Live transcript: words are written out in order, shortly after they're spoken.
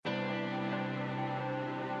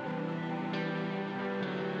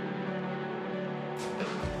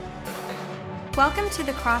Welcome to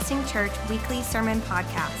the Crossing Church Weekly Sermon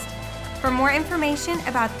Podcast. For more information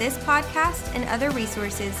about this podcast and other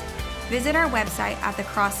resources, visit our website at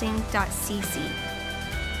thecrossing.cc.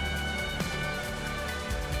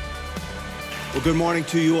 Well, good morning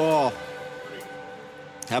to you all.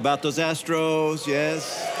 How about those Astros?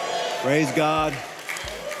 Yes. Praise God.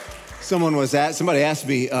 Somebody asked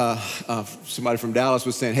me, somebody from Dallas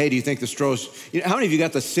was saying, hey, do you think the Astros, how many of you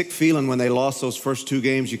got the sick feeling when they lost those first two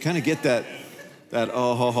games? You kind of get that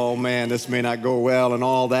oh man, this may not go well and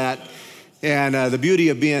all that. And the beauty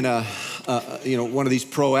of being one of these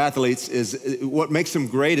pro athletes is what makes them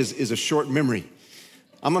great is a short memory.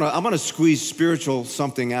 I'm gonna squeeze spiritual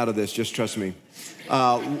something out of this, just trust me.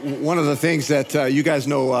 One of the things that you guys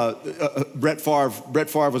know, Brett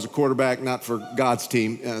Favre was a quarterback, not for God's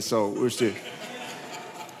team, so we're still.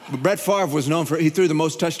 But Brett Favre was known he threw the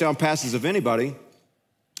most touchdown passes of anybody,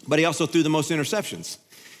 but he also threw the most interceptions.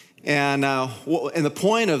 And the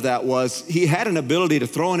point of that was he had an ability to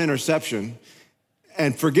throw an interception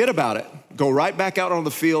and forget about it, go right back out on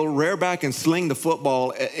the field, rear back and sling the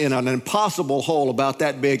football in an impossible hole about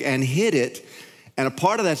that big and hit it. And a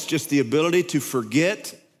part of that's just the ability to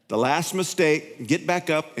forget the last mistake, get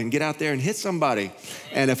back up and get out there and hit somebody.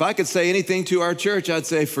 And if I could say anything to our church, I'd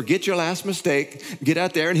say, forget your last mistake, get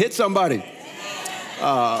out there and hit somebody.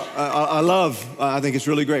 I think it's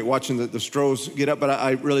really great watching the Stros get up, but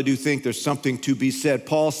I really do think there's something to be said.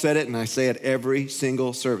 Paul said it, and I say it every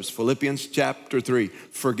single service. Philippians chapter 3,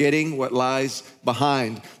 forgetting what lies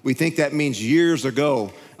behind. We think that means years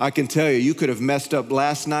ago. I can tell you, you could have messed up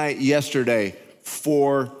last night, yesterday.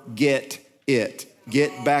 Forget it.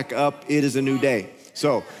 Get back up. It is a new day.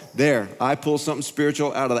 So there, I pull something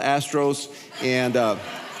spiritual out of the Astros, and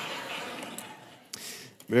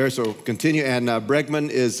so continue, and Bregman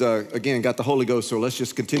is, again, got the Holy Ghost, so let's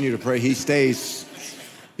just continue to pray. He's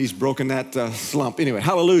broken that slump. Anyway,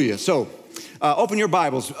 hallelujah. So open your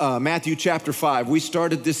Bibles, Matthew chapter 5. We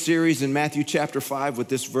started this series in Matthew chapter 5 with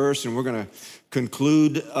this verse, and we're going to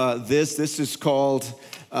conclude this. This is called,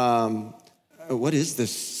 what is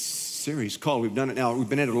this series called? We've done it now. We've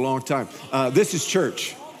been in it a long time. This is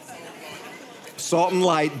church. Salt and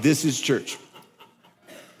light, this is church.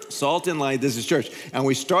 Salt and light, this is church. And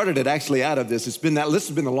we started it actually out of this. This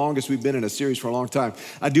has been the longest we've been in a series for a long time.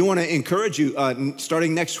 I do want to encourage you,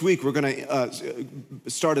 starting next week, we're going to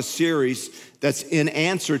start a series that's in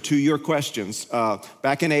answer to your questions.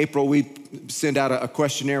 Back in April, we send out a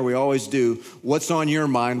questionnaire, we always do. What's on your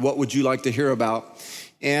mind? What would you like to hear about?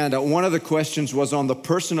 And one of the questions was on the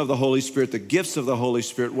person of the Holy Spirit, the gifts of the Holy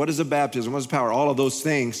Spirit. What is a baptism? What is power? All of those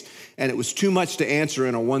things. And it was too much to answer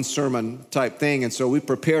in a one sermon type thing. And so we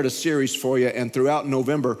prepared a series for you. And throughout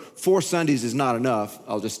November, 4 Sundays is not enough,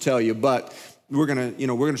 I'll just tell you. But we're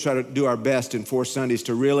gonna try to do our best in 4 Sundays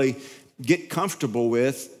to really get comfortable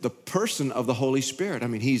with the person of the Holy Spirit. I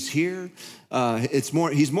mean, he's here. He's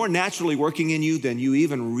more naturally working in you than you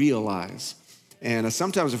even realize. And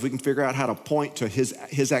sometimes if we can figure out how to point to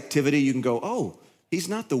his activity, you can go, oh, he's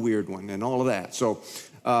not the weird one and all of that. So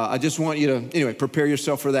I just want you to, anyway, prepare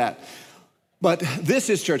yourself for that. But this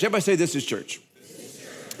is church. Everybody say this is church.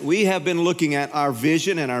 We have been looking at our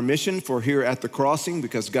vision and our mission for here at The Crossing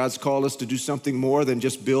because God's called us to do something more than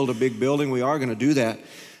just build a big building. We are going to do that,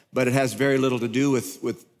 but it has very little to do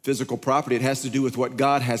with physical property. It has to do with what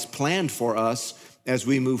God has planned for us as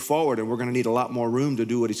we move forward, and we're going to need a lot more room to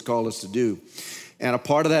do what he's called us to do. And a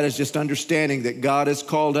part of that is just understanding that God has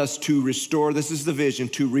called us to restore, this is the vision,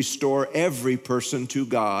 to restore every person to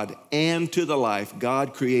God and to the life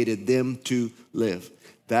God created them to live.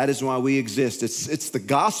 That is why we exist. It's the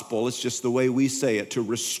gospel, it's just the way we say it, to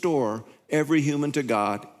restore every human to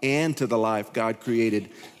God and to the life God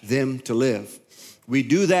created them to live. We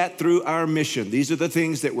do that through our mission. These are the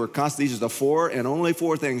things that these are the 4 and only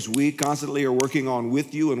 4 things we constantly are working on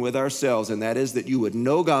with you and with ourselves, and that is that you would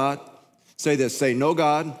know God. Say this, say know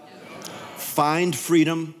God, find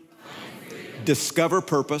freedom, discover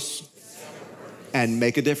purpose, and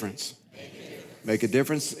make a difference. Make a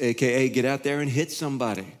difference, AKA get out there and hit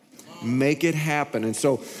somebody. Make it happen. And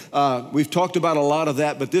so we've talked about a lot of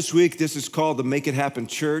that, but this week, this is called the Make It Happen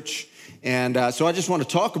Church. And so I just want to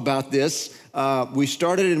talk about this. We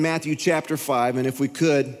started in Matthew chapter 5, and if we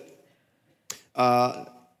could,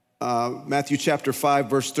 Matthew chapter 5,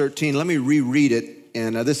 verse 13, let me reread it.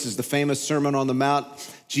 And this is the famous Sermon on the Mount.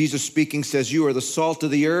 Jesus speaking says, you are the salt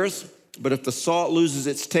of the earth, but if the salt loses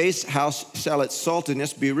its taste, how shall its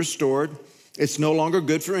saltiness be restored? It's no longer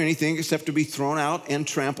good for anything except to be thrown out and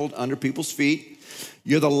trampled under people's feet.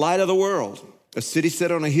 You're the light of the world. A city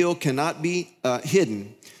set on a hill cannot be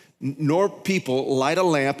hidden. Nor people light a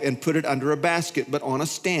lamp and put it under a basket, but on a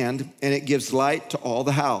stand, and it gives light to all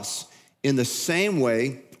the house. In the same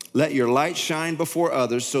way, let your light shine before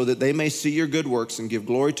others so that they may see your good works and give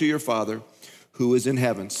glory to your Father who is in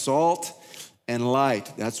heaven. Salt and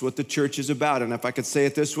light. That's what the church is about. And if I could say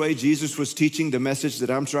it this way, Jesus was teaching the message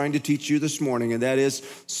that I'm trying to teach you this morning, and that is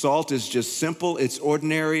salt is just simple. It's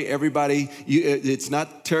ordinary. It's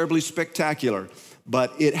not terribly spectacular,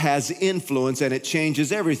 but it has influence and it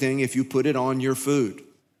changes everything if you put it on your food.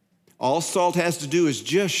 All salt has to do is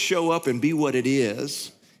just show up and be what it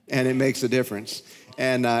is, and it makes a difference.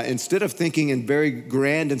 And instead of thinking in very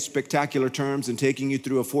grand and spectacular terms and taking you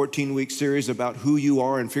through a 14-week series about who you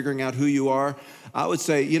are and figuring out who you are, I would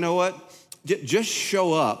say, you know what? Just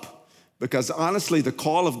show up, because honestly, the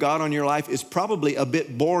call of God on your life is probably a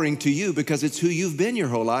bit boring to you because it's who you've been your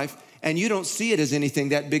whole life, and you don't see it as anything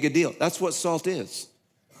that big a deal. That's what salt is.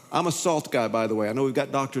 I'm a salt guy, by the way. I know we've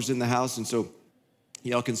got doctors in the house, and so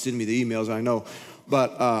y'all can send me the emails, I know.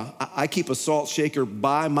 But I keep a salt shaker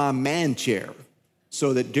by my man chair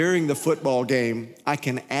so that during the football game, I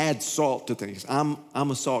can add salt to things. I'm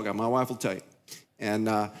a salt guy. My wife will tell you. And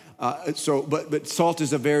but salt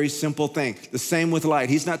is a very simple thing. The same with light.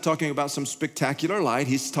 He's not talking about some spectacular light.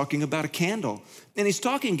 He's talking about a candle. And he's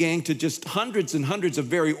talking, gang, to just hundreds and hundreds of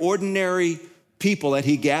very ordinary people that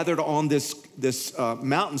he gathered on this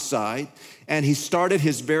mountainside. And he started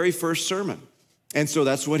his very first sermon. And so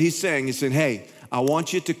that's what he's saying. He's saying, hey, I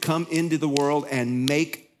want you to come into the world and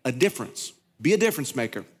make a difference. Be a difference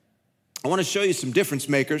maker. I want to show you some difference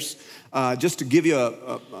makers, just to give you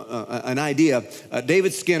an idea.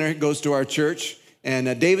 David Skinner goes to our church,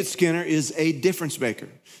 and David Skinner is a difference maker.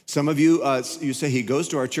 Some of you, you say he goes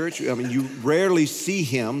to our church. I mean, you rarely see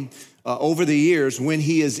him over the years when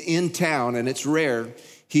he is in town, and it's rare.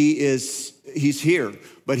 He's here,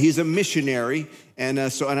 but he's a missionary, and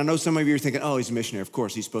I know some of you are thinking, oh, he's a missionary. Of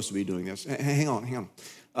course, he's supposed to be doing this. Hang on.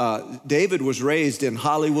 David was raised in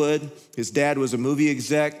Hollywood. His dad was a movie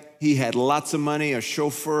exec. He had lots of money, a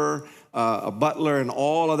chauffeur, a butler, and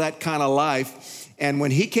all of that kind of life. And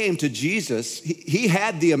when he came to Jesus, he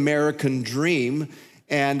had the American dream,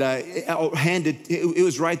 and it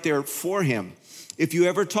was right there for him. If you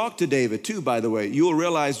ever talk to David, too, by the way, you'll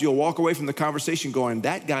realize you'll walk away from the conversation going,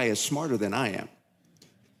 that guy is smarter than I am.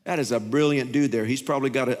 That is a brilliant dude there. He's probably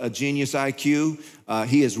got a genius IQ.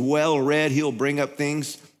 He is well-read. He'll bring up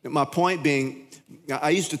things. My point being, I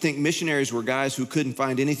used to think missionaries were guys who couldn't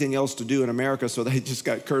find anything else to do in America, so they just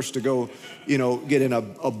got cursed to go, get in a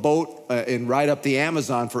boat and ride up the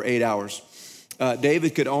Amazon for 8 hours.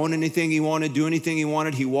 David could own anything he wanted, do anything he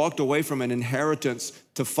wanted. He walked away from an inheritance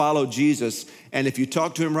to follow Jesus. And if you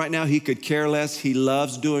talk to him right now, he could care less. He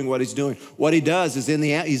loves doing what he's doing. What he does is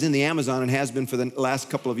he's in the Amazon and has been for the last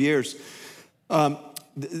couple of years.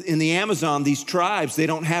 In the Amazon, these tribes, they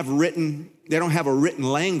don't have a written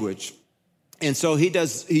language. And so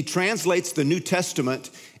he translates the New Testament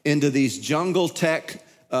into these jungle tech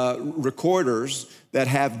recorders that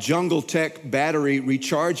have jungle tech battery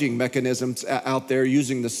recharging mechanisms out there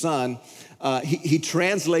using the sun. He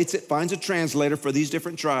translates it, finds a translator for these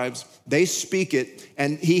different tribes. They speak it,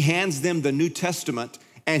 and he hands them the New Testament,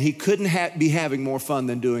 and he couldn't be having more fun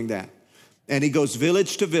than doing that. And he goes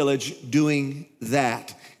village to village doing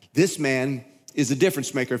that. This man is a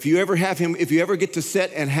difference maker. If you ever get to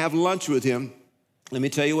sit and have lunch with him, let me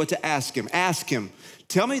tell you what to ask him. Ask him,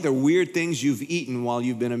 tell me the weird things you've eaten while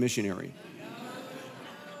you've been a missionary.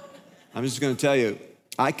 I'm just going to tell you,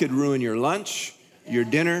 I could ruin your lunch, your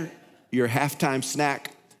dinner, your halftime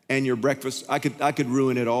snack, and your breakfast. I could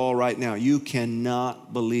ruin it all right now. You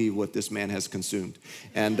cannot believe what this man has consumed.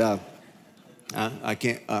 And I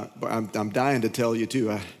can't, I'm dying to tell you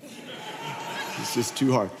too. It's just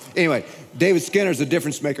too hard. Anyway, David Skinner is a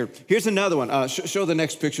difference maker. Here's another one. Show the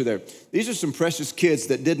next picture there. These are some precious kids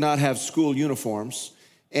that did not have school uniforms.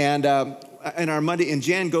 And in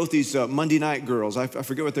Jan Gothi's Monday night girls, I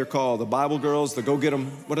forget what they're called, the Bible girls, the Go Get 'em,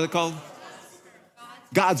 what are they called?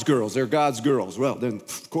 God's girls. They're God's girls. Well, then,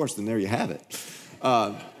 of course, then there you have it.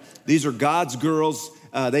 These are God's girls.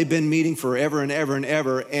 They've been meeting forever and ever and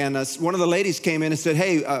ever. And one of the ladies came in and said,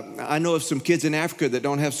 hey, I know of some kids in Africa that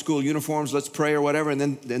don't have school uniforms. Let's pray or whatever. And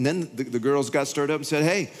then the girls got stirred up and said,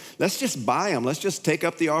 hey, let's just buy them. Let's just take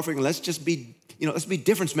up the offering. Let's just be, let's be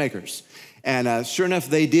difference makers. And sure enough,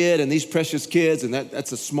 they did. And these precious kids, and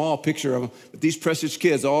that's a small picture of them, but these precious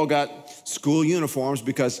kids all got school uniforms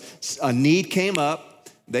because a need came up.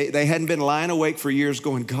 They hadn't been lying awake for years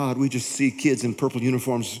going, God, we just see kids in purple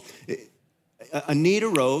uniforms. A need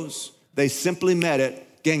arose. They simply met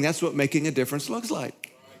it. Gang, that's what making a difference looks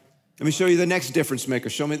like. Let me show you the next difference maker.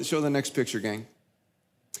 Show the next picture, gang.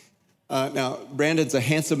 Now, Brandon's a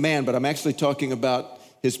handsome man, but I'm actually talking about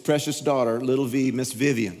his precious daughter, little V, Miss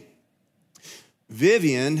Vivian.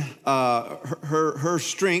 Vivian, her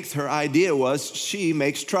strength, her idea was she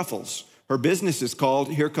makes truffles. Her business is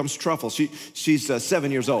called Here Comes Truffles. She's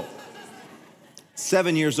 7 years old.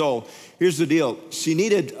 7 years old. Here's the deal. She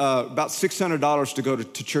needed about $600 to go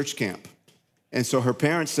to church camp. And so her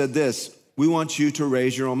parents said this: we want you to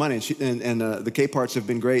raise your own money. And the Caparts have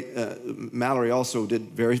been great. Mallory also did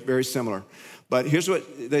very, very similar. But here's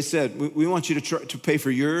what they said. We want you to pay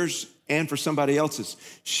for yours and for somebody else's.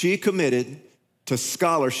 She committed to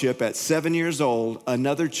scholarship at 7 years old,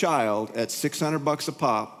 another child at $600 a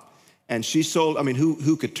pop. And she sold, I mean,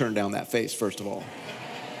 who could turn down that face, first of all?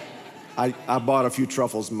 I bought a few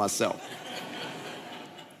truffles myself.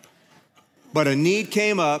 But a need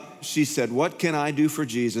came up. She said, what can I do for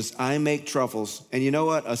Jesus? I make truffles. And you know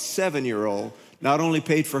what? A 7-year-old not only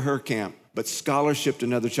paid for her camp, but scholarshiped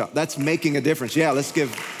another child. That's making a difference. Yeah, let's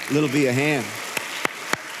give little V a hand.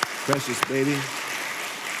 Precious baby.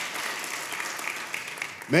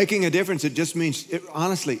 Making a difference, it just means,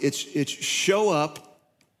 honestly, it's show up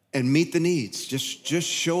and meet the needs. Just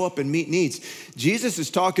show up and meet needs. Jesus is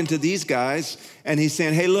talking to these guys and he's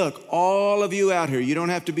saying, hey, look, all of you out here, you don't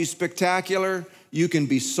have to be spectacular. You can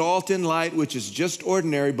be salt and light, which is just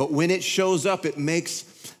ordinary, but when it shows up, it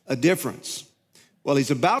makes a difference. Well,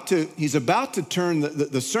 he's about to turn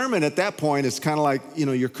the sermon at that point is kind of like,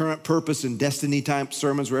 your current purpose and destiny type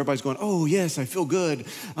sermons where everybody's going, oh yes, I feel good.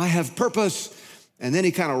 I have purpose. And then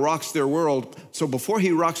he kind of rocks their world. So before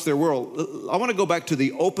he rocks their world, I want to go back to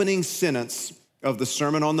the opening sentence of the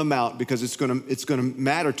Sermon on the Mount because it's going to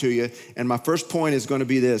matter to you. And my first point is going to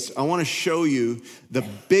be this. I want to show you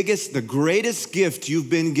the greatest gift you've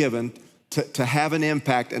been given to have an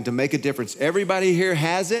impact and to make a difference. Everybody here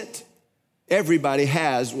has it. Everybody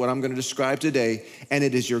has what I'm going to describe today. And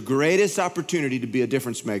it is your greatest opportunity to be a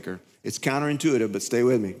difference maker. It's counterintuitive, but stay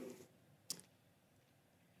with me.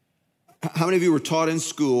 How many of you were taught in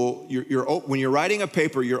school, when you're writing a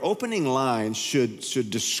paper, your opening line should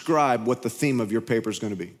describe what the theme of your paper is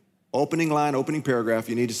going to be? Opening line, opening paragraph,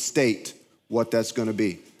 you need to state what that's going to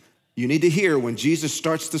be. You need to hear when Jesus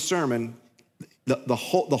starts the sermon, the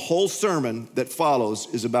whole sermon that follows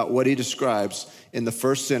is about what he describes in the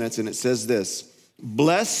first sentence, and it says this: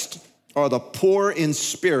 blessed are the poor in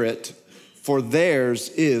spirit, for theirs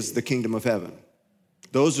is the kingdom of heaven.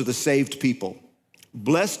 Those are the saved people.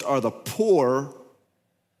 Blessed are the poor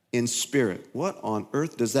in spirit. What on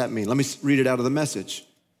earth does that mean? Let me read it out of the Message.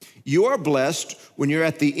 You are blessed when you're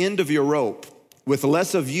at the end of your rope. With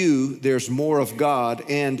less of you, there's more of God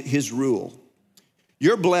and his rule.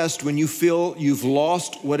 You're blessed when you feel you've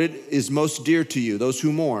lost what it is most dear to you, those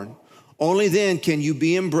who mourn. Only then can you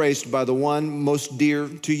be embraced by the one most dear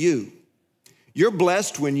to you. You're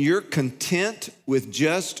blessed when you're content with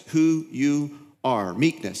just who you are.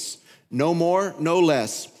 Meekness. No more, no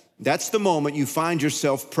less. That's the moment you find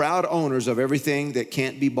yourself proud owners of everything that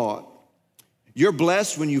can't be bought. You're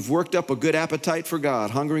blessed when you've worked up a good appetite for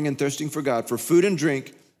God, hungering and thirsting for God. For food and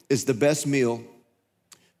drink is the best meal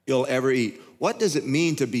you'll ever eat. What does it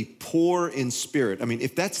mean to be poor in spirit? I mean,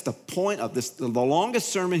 if that's the point of this, the longest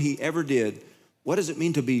sermon he ever did, what does it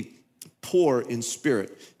mean to be poor in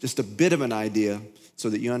spirit? Just a bit of an idea so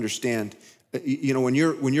that you understand. When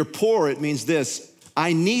you're poor, it means this: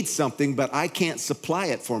 I need something, but I can't supply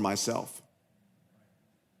it for myself.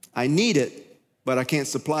 I need it, but I can't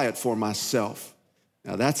supply it for myself.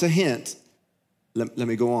 Now that's a hint. Let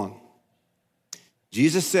me go on.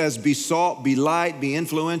 Jesus says, be salt, be light, be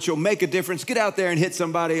influential, make a difference, get out there and hit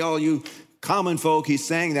somebody, all you common folk. He's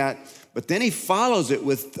saying that, but then he follows it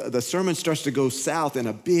with, the sermon starts to go south in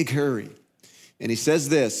a big hurry. And he says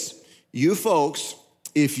this: you folks,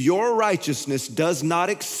 if your righteousness does not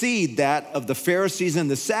exceed that of the Pharisees and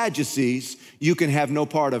the Sadducees, you can have no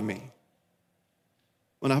part of me.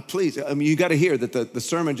 Well, now, please, you got to hear that the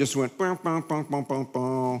sermon just went,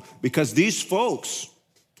 because these folks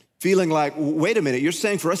feeling like, wait a minute, you're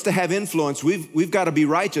saying for us to have influence, we've got to be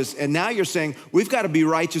righteous. And now you're saying we've got to be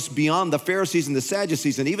righteous beyond the Pharisees and the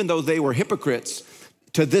Sadducees. And even though they were hypocrites,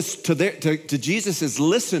 to Jesus's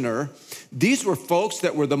listener, these were folks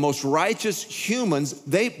that were the most righteous humans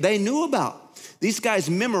they knew about. These guys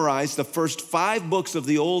memorized the first 5 books of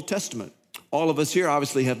the Old Testament. All of us here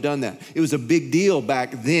obviously have done that. It was a big deal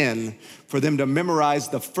back then for them to memorize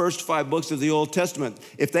the first 5 books of the Old Testament.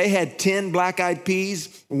 If they had 10 black-eyed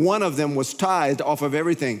peas, one of them was tithed off of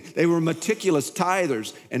everything. They were meticulous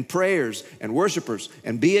tithers and prayers and worshipers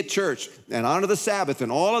and be at church and honor the Sabbath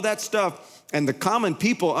and all of that stuff. And the common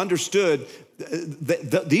people understood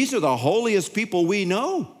that these are the holiest people we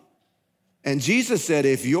know. And Jesus said,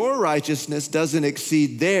 if your righteousness doesn't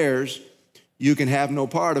exceed theirs, you can have no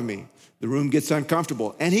part of me. The room gets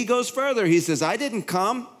uncomfortable. And he goes further. He says, I didn't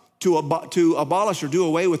come to abolish or do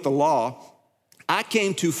away with the law. I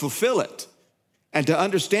came to fulfill it. And to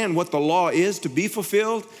understand what the law is to be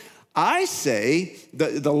fulfilled, I say,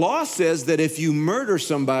 the law says that if you murder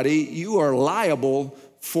somebody, you are liable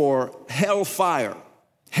for hellfire.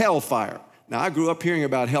 Hellfire. Now, I grew up hearing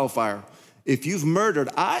about hellfire. If you've murdered,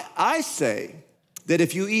 I say that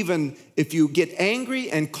if you get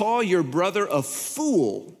angry and call your brother a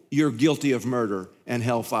fool, you're guilty of murder and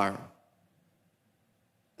hellfire.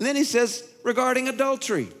 And then he says, regarding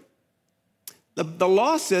adultery, the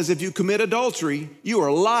law says if you commit adultery, you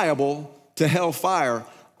are liable to hellfire.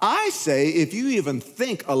 I say if you even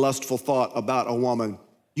think a lustful thought about a woman,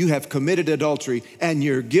 you have committed adultery and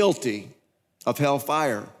you're guilty of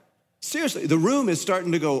hellfire. Seriously, the room is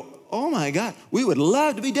starting to go, oh my God, we would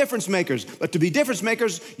love to be difference makers, but to be difference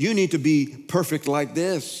makers, you need to be perfect like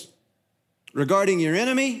this. Regarding your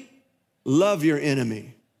enemy, love your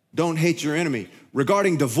enemy. Don't hate your enemy.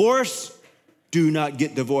 Regarding divorce, do not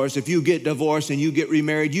get divorced. If you get divorced and you get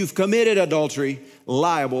remarried, you've committed adultery,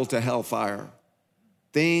 liable to hellfire.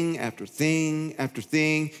 Thing after thing after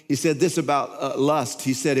thing. He said this about lust.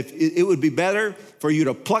 He said, if it would be better for you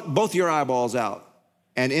to pluck both your eyeballs out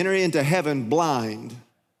and enter into heaven blind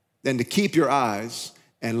than to keep your eyes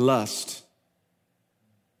and lust.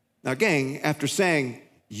 Now, gang, after saying,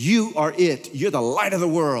 you are it, you're the light of the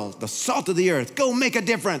world, the salt of the earth, go make a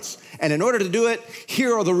difference. And in order to do it,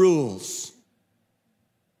 here are the rules.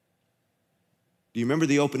 Do you remember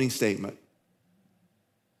the opening statement?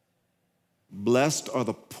 Blessed are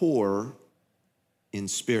the poor in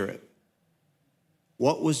spirit.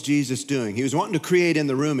 What was Jesus doing? He was wanting to create in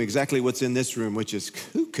the room exactly what's in this room, which is,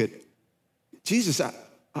 Jesus,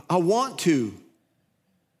 I want to,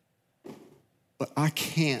 but I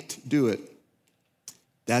can't do it.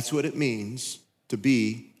 That's what it means to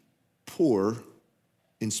be poor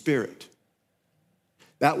in spirit.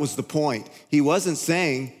 That was the point. He wasn't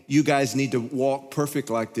saying you guys need to walk perfect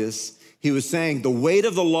like this. He was saying the weight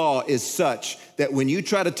of the law is such that when you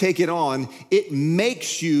try to take it on, it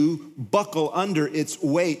makes you buckle under its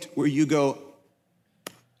weight where you go,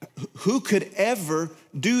 who could ever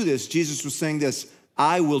do this? Jesus was saying this,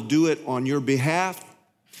 I will do it on your behalf,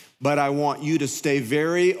 but I want you to stay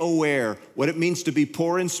very aware what it means to be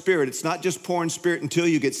poor in spirit. It's not just poor in spirit until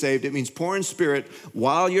you get saved. It means poor in spirit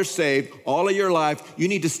while you're saved, all of your life. You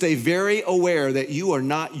need to stay very aware that you are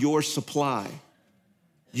not your supply.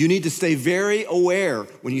 You need to stay very aware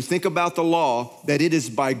when you think about the law that it is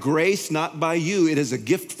by grace, not by you. It is a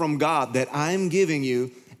gift from God that I'm giving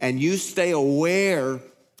you, and you stay aware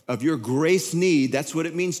of your grace need. That's what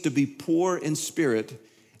it means to be poor in spirit.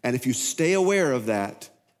 And if you stay aware of that,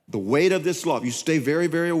 the weight of this law, if you stay very,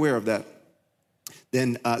 very aware of that,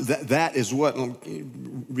 then that is what, let me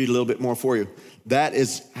read a little bit more for you. That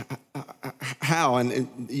is how,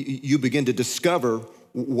 and you begin to discover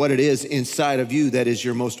what it is inside of you that is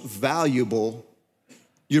your most valuable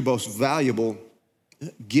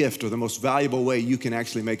gift, or the most valuable way you can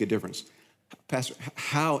actually make a difference. Pastor,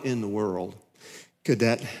 how in the world could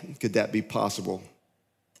that be possible?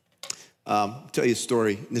 I'll tell you a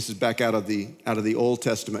story. This is back out of the Old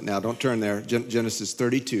Testament now. Don't turn there. Genesis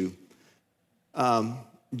 32.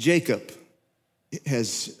 Jacob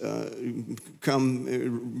has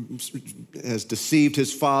deceived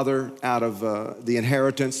his father out of the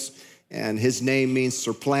inheritance, and his name means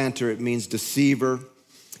supplanter. It means deceiver.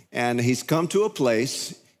 And he's come to a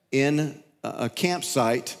place in a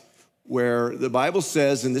campsite where the Bible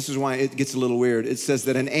says, and this is why it gets a little weird, it says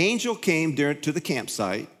that an angel came to the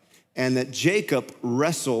campsite and that Jacob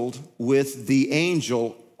wrestled with the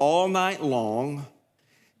angel all night long.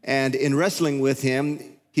 And in wrestling with him,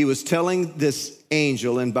 he was telling this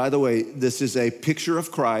angel, and by the way, this is a picture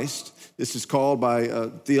of Christ. This is called by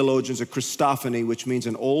theologians a Christophany, which means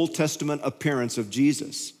an Old Testament appearance of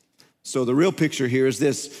Jesus. So the real picture here is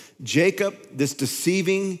this: Jacob, this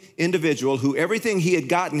deceiving individual who everything he had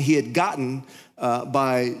gotten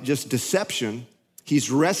by just deception. He's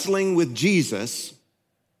wrestling with Jesus,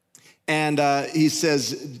 and he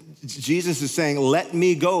says, Jesus is saying, let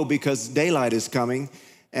me go because daylight is coming.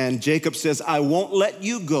 And Jacob says, I won't let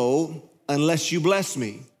you go unless you bless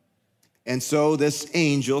me. And so this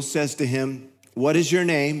angel says to him, what is your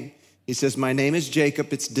name? He says, my name is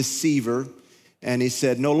Jacob, it's deceiver. And he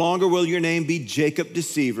said, no longer will your name be Jacob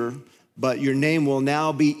deceiver, but your name will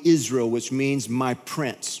now be Israel, which means my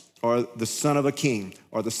prince, or the son of a king,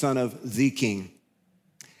 or the son of the king.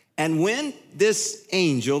 And when this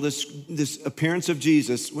angel, this appearance of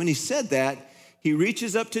Jesus, when he said that, he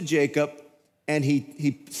reaches up to Jacob and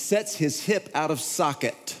he sets his hip out of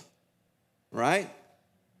socket, right?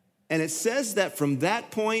 And it says that from that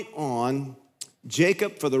point on,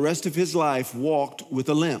 Jacob, for the rest of his life, walked with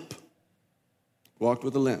a limp. Walked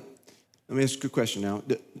with a limp. Let me ask you a question now.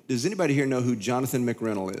 Does anybody here know who Jonathan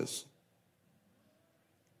McReynolds is?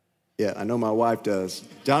 Yeah, I know my wife does.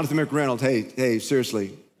 Jonathan McReynolds, hey,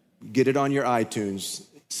 seriously, get it on your iTunes.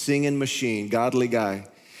 Singing machine, godly guy.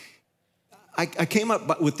 I came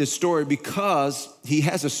up with this story because he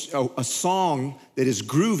has a song that is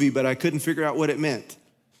groovy, but I couldn't figure out what it meant.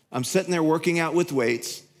 I'm sitting there working out with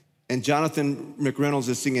weights, and Jonathan McReynolds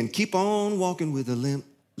is singing, keep on walking with a limp,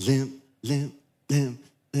 limp, limp, limp,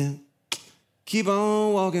 limp. Keep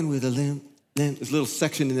on walking with a limp, limp. There's a little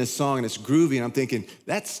section in this song, and it's groovy, and I'm thinking,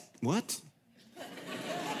 that's what?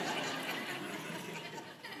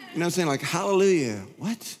 You know what I'm saying? Like, hallelujah,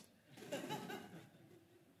 what?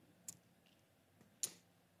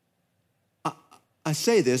 I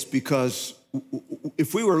say this because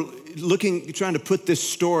if we were trying to put this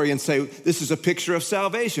story and say, this is a picture of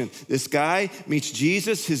salvation. This guy meets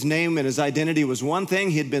Jesus. His name and his identity was one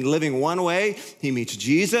thing. He had been living one way. He meets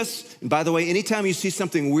Jesus. And by the way, anytime you see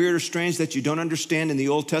something weird or strange that you don't understand in the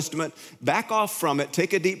Old Testament, back off from it,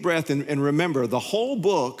 take a deep breath, and remember, the whole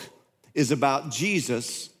book is about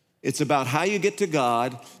Jesus. It's about how you get to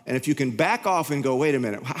God. And if you can back off and go, wait a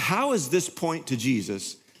minute, how is this point to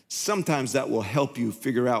Jesus? Sometimes that will help you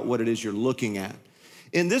figure out what it is you're looking at.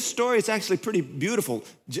 In this story, it's actually pretty beautiful.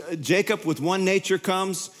 Jacob with one nature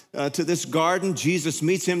comes to this garden. Jesus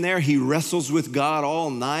meets him there. He wrestles with God all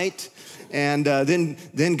night. And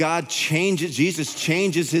then God changes, Jesus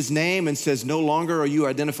changes his name and says, no longer are you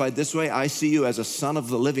identified this way. I see you as a son of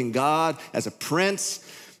the living God, as a prince.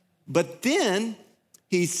 But then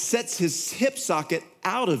he sets his hip socket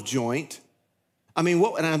out of joint. I mean,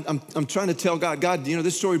 I'm trying to tell God, you know,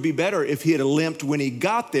 this story would be better if he had limped when he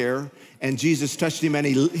got there and Jesus touched him and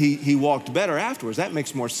he walked better afterwards. That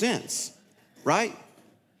makes more sense, right?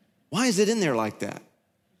 Why is it in there like that?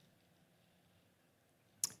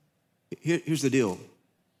 Here's the deal.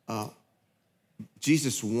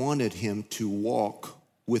 Jesus wanted him to walk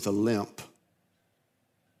with a limp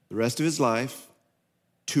the rest of his life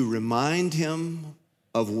to remind him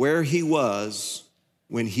of where he was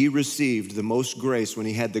when he received the most grace, when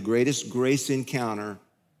he had the greatest grace encounter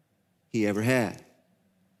he ever had.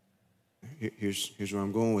 Here's where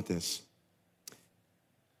I'm going with this.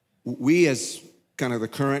 We as kind of the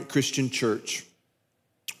current Christian church,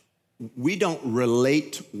 we don't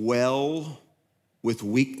relate well with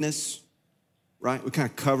weakness, right? We kind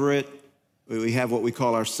of cover it. We have what we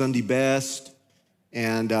call our Sunday best.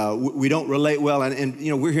 And we don't relate well. And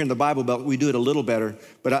you know, we're here in the Bible Belt. We do it a little better.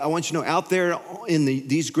 But I want you to know, out there in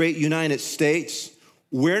these great United States,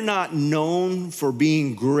 we're not known for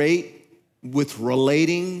being great with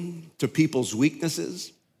relating to people's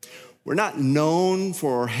weaknesses. We're not known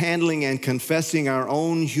for handling and confessing our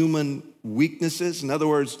own human weaknesses. In other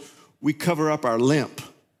words, we cover up our limp.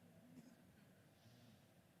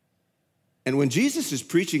 And when Jesus is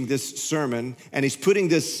preaching this sermon and he's putting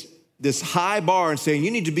this high bar and saying, you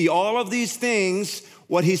need to be all of these things,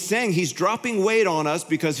 what he's saying, he's dropping weight on us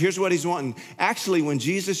because here's what he's wanting. Actually, when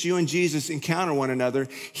you and Jesus encounter one another,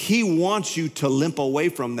 he wants you to limp away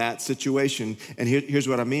from that situation. And here's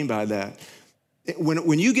what I mean by that.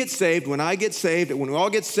 When you get saved, when I get saved, when we all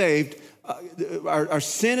get saved, our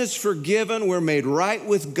sin is forgiven. We're made right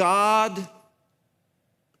with God.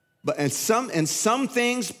 And some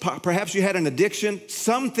things, perhaps you had an addiction,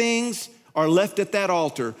 some things are left at that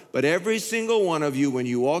altar, but every single one of you, when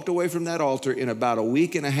you walked away from that altar in about a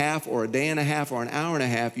week and a half or a day and a half or an hour and a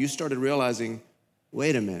half, you started realizing,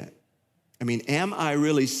 wait a minute. I mean, am I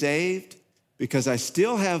really saved? Because I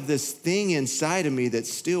still have this thing inside of me that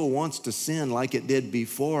still wants to sin like it did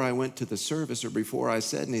before I went to the service or before I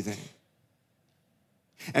said anything.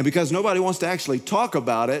 And because nobody wants to actually talk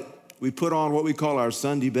about it, we put on what we call our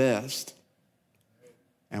Sunday best.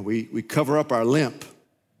 And we cover up our limp.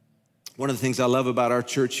 One of the things I love about our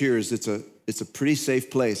church here is it's a pretty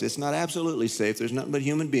safe place. It's not absolutely safe. There's nothing but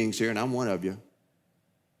human beings here, and I'm one of you.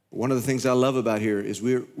 One of the things I love about here is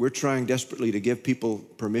we're trying desperately to give people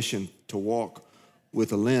permission to walk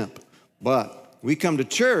with a limp. But we come to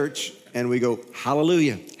church and we go,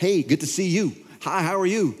 hallelujah. Hey, good to see you. Hi, how are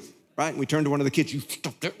you? Right? And we turn to one of the kids. You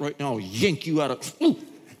stop that right now. I'll yank you out of. Ooh.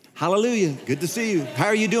 Hallelujah. Good to see you. How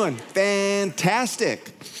are you doing?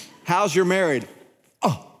 Fantastic. How's your marriage?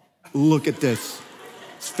 Oh, look at this.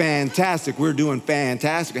 It's fantastic. We're doing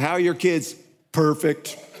fantastic. How are your kids?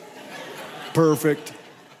 Perfect. Perfect.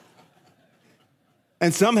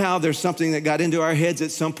 And somehow there's something that got into our heads at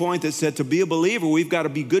some point that said to be a believer, we've got to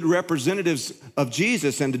be good representatives of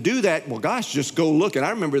Jesus. And to do that, well, gosh, just go look. And I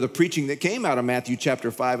remember the preaching that came out of Matthew chapter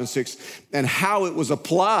 5 and 6 and how it was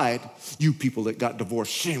applied. You people that got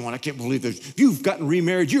divorced, shame on, I can't believe this. If you've gotten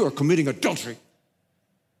remarried, you are committing adultery.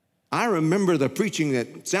 I remember the preaching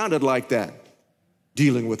that sounded like that,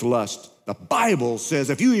 dealing with lust. The Bible says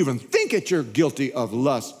if you even think it, you're guilty of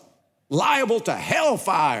lust, liable to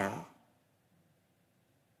hellfire.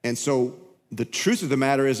 And so the truth of the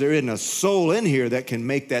matter is there isn't a soul in here that can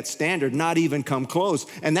make that standard, not even come close.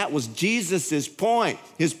 And that was Jesus's point.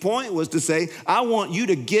 His point was to say, I want you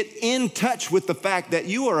to get in touch with the fact that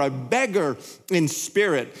you are a beggar in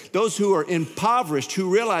spirit. Those who are impoverished,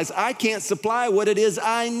 who realize I can't supply what it is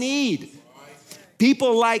I need.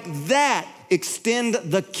 People like that extend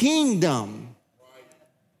the kingdom.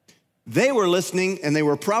 They were listening and they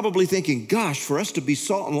were probably thinking, gosh, for us to be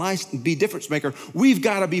salt and light and be difference maker, we've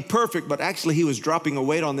got to be perfect. But actually he was dropping a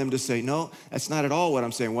weight on them to say, no, that's not at all what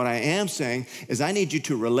I'm saying. What I am saying is I need you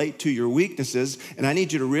to relate to your weaknesses, and I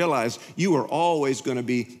need you to realize you are always going to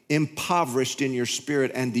be impoverished in your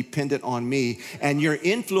spirit and dependent on me. And your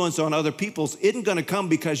influence on other people's isn't going to come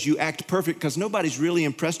because you act perfect, because nobody's really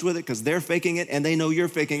impressed with it because they're faking it and they know you're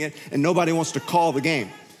faking it and nobody wants to call the game.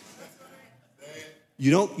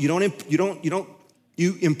 You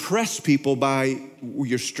impress people by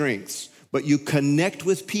your strengths, but you connect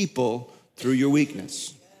with people through your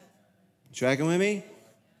weakness. Tracking with me?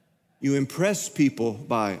 You impress people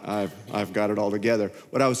by, I've got it all together.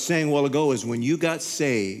 What I was saying a while ago is when you got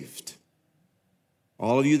saved,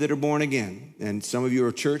 all of you that are born again, and some of you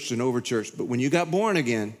are churched and over churched, but when you got born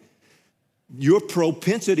again, your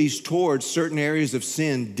propensities towards certain areas of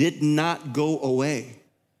sin did not go away.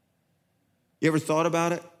 You ever thought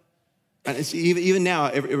about it? And it's, even now,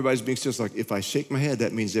 everybody's being just like, if I shake my head,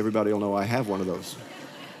 that means everybody will know I have one of those.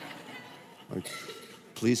 Like,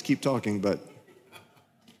 please keep talking, but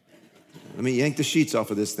let me yank the sheets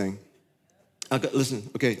off of this thing. Listen,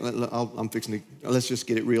 okay, I'm fixing to, let's just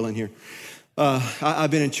get it real in here.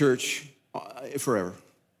 I've been in church forever.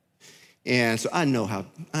 And so I know how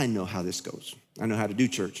this goes. I know how to do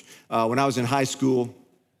church. When I was in high school,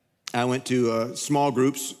 I went to small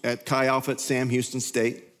groups at Chi Alpha at Sam Houston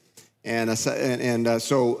State.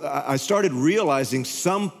 So I started realizing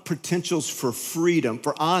some potentials for freedom,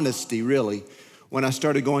 for honesty, really, when I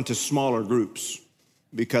started going to smaller groups.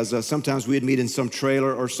 Because sometimes we'd meet in some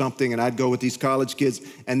trailer or something, and I'd go with these college kids,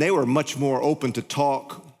 and they were much more open to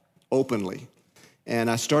talk openly. And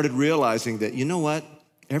I started realizing that, you know what?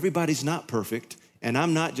 Everybody's not perfect, and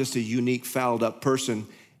I'm not just a unique, fouled up person.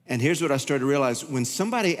 And here's what I started to realize. When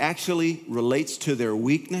somebody actually relates to their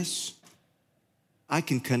weakness, I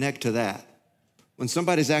can connect to that. When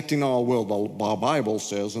somebody's acting all, well, the Bible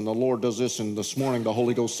says, and the Lord does this, and this morning the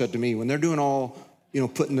Holy Ghost said to me, when they're doing all,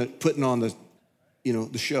 putting on the,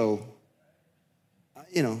 the show,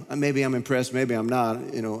 maybe I'm impressed, maybe I'm not.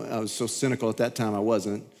 I was so cynical at that time, I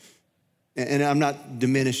wasn't. And I'm not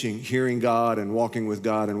diminishing hearing God and walking with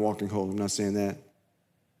God and walking holy. I'm not saying that.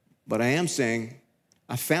 But I am saying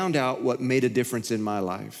I found out what made a difference in my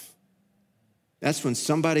life. That's when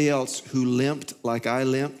somebody else who limped like I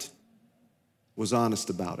limped was honest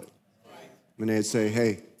about it. When they'd say,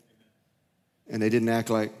 hey, and they didn't act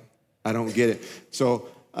like I don't get it. So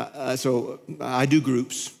I do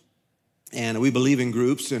groups, and we believe in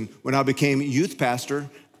groups. And when I became youth pastor,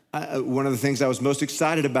 one of the things I was most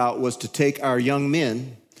excited about was to take our young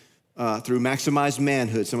men through Maximized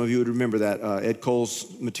Manhood. Some of you would remember that, Ed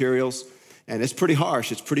Cole's materials. And it's pretty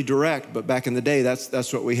harsh, it's pretty direct, but back in the day,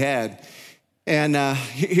 that's what we had. And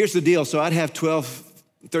here's the deal. So I'd have 12,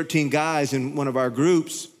 13 guys in one of our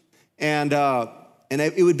groups, and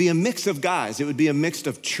it would be a mix of guys. It would be a mix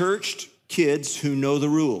of churched kids who know the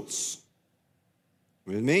rules.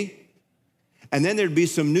 With me? And then there'd be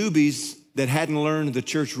some newbies that hadn't learned the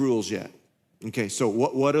church rules yet. Okay, so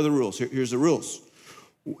what are the rules? Here's the rules.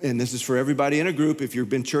 And this is for everybody in a group. If you've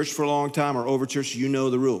been church for a long time or over church, you know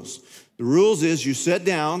the rules. The rules is you sit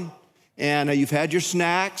down and you've had your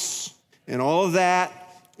snacks and all of that,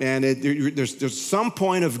 and there's some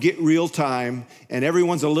point of get real time, and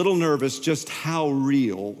everyone's a little nervous. Just how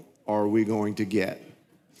real are we going to get?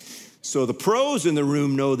 So the pros in the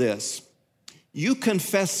room know this. You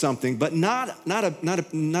confess something, but not a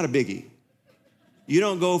biggie. You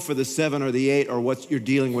don't go for the 7 or the 8 or what you're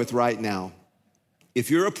dealing with right now. If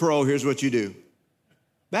you're a pro, here's what you do.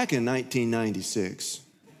 Back in 1996,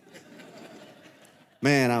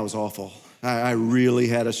 man, I was awful. I really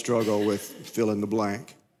had a struggle with fill in the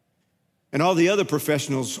blank. And all the other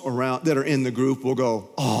professionals around that are in the group will go,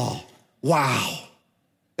 oh, wow,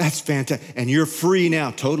 That's fantastic. And you're free now,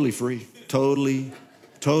 totally free, totally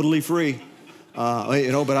free.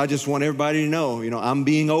 But I just want everybody to know, I'm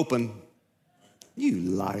being open. You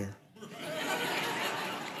liar.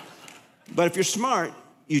 But if you're smart,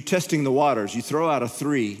 you're testing the waters. You throw out a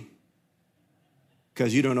 3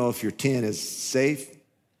 because you don't know if your 10 is safe,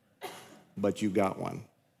 but you got one.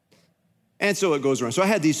 And so it goes around. So I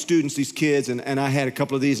had these students, these kids, and I had a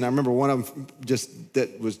couple of these, and I remember one of them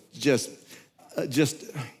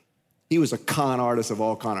he was a con artist of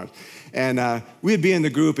all con artists. And we'd be in the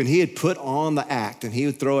group, and he had put on the act, and he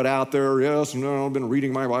would throw it out there, yes, I've been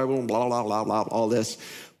reading my Bible, and blah, blah, blah, blah, all this.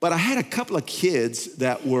 But I had a couple of kids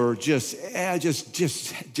that were just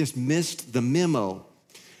missed the memo.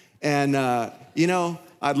 And,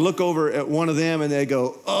 I'd look over at one of them, and they'd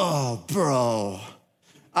go, oh, bro,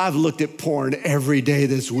 I've looked at porn every day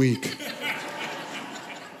this week.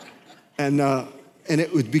 and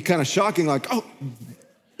it would be kind of shocking, like, oh,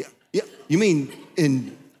 yeah, you mean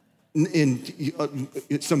in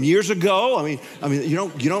some years ago? I mean, you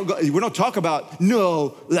don't go, we don't talk about,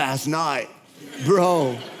 no, last night,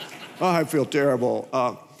 bro. Oh, I feel terrible.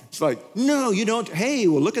 It's like, no, you don't. Hey,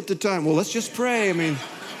 well, look at the time. Well, let's just pray. I mean,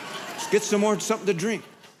 let's get something to drink.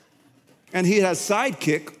 And he had a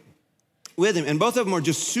sidekick with him, and both of them were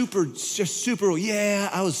just super, yeah,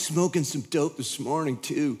 I was smoking some dope this morning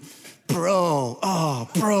too. Bro,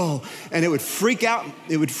 and it would freak out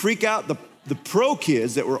the pro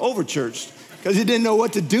kids that were overchurched because he didn't know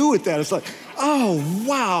what to do with that. It's like, oh,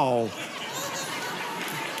 wow.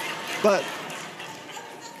 But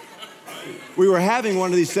we were having one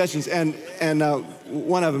of these sessions, and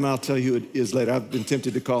one of them, I'll tell you who it is later. I've been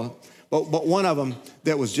tempted to call him. But one of them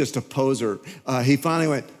that was just a poser, he finally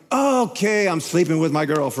went, okay, I'm sleeping with my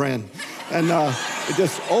girlfriend. And it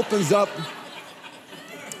just opened up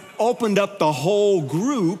the whole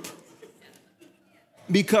group,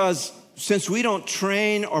 because since we don't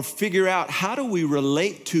train or figure out how do we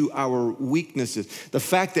relate to our weaknesses, the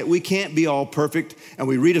fact that we can't be all perfect, and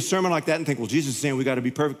we read a sermon like that and think, well, Jesus is saying we got to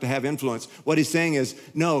be perfect to have influence. What he's saying is,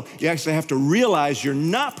 no, you actually have to realize you're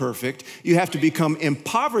not perfect. You have to become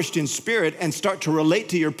impoverished in spirit and start to relate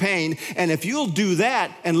to your pain. And if you'll do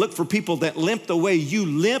that and look for people that limp the way you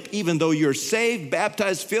limp, even though you're saved,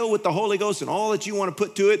 baptized, filled with the Holy Ghost, and all that you want to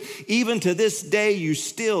put to it, even to this day, you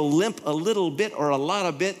still limp a little bit or a lot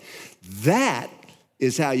of bit. That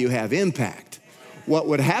is how you have impact. What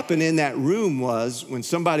would happen in that room was when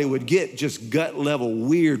somebody would get just gut level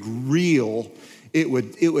weird real, it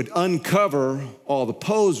would uncover all the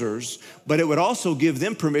posers, but it would also give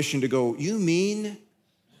them permission to go, you mean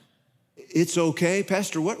it's okay?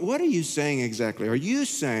 Pastor, what are you saying exactly? Are you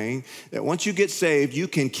saying that once you get saved, you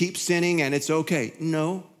can keep sinning and it's okay?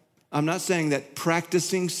 No, I'm not saying that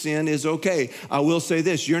practicing sin is okay. I will say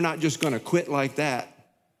this, you're not just gonna quit like that.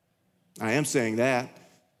 I am saying that.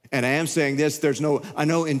 And I am saying this, I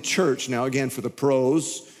know in church, now again for the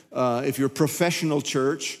pros, if you're a professional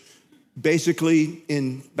church, basically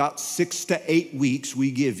in about 6 to 8 weeks,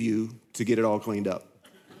 we give you to get it all cleaned up,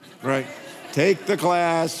 right? Take the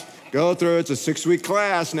class, go through it. It's a 6-week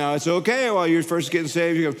class. Now it's okay while you're first getting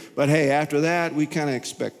saved, but hey, after that, we kind of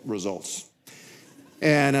expect results.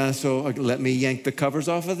 And so let me yank the covers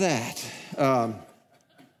off of that.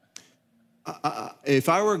 If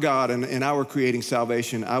I were God and I were creating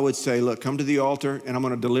salvation, I would say, look, come to the altar and I'm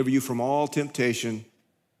going to deliver you from all temptation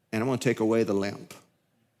and I'm going to take away the lamp.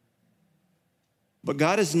 But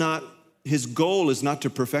God is not, his goal is not to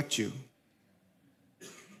perfect you.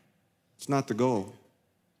 It's not the goal.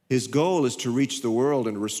 His goal is to reach the world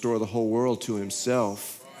and restore the whole world to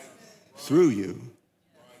himself through you.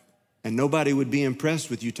 And nobody would be impressed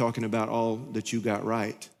with you talking about all that you got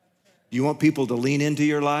right. You want people to lean into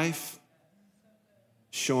your life?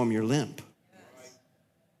 Show them your limp.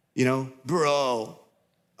 You know, bro,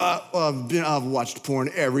 I've watched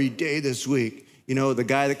porn every day this week. You know, the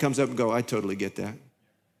guy that comes up and go, I totally get that.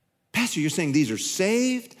 Pastor, you're saying these are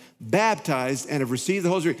saved, baptized, and have received the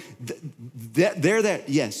Holy Spirit. They're that.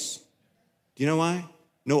 Yes. Do you know why?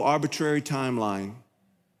 No arbitrary timeline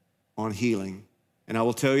on healing. And I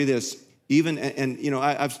will tell you this, even, and you know,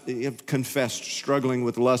 I've confessed struggling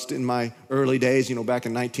with lust in my early days, you know, back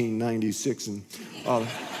in 1996 and all.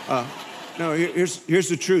 No, here's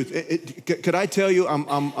the truth. Could I tell you,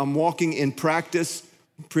 I'm walking in practice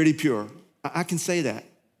pretty pure. I can say that.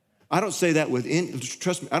 I don't say that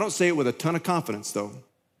trust me, I don't say it with a ton of confidence though.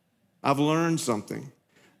 I've learned something.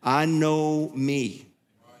 I know me.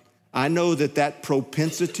 I know that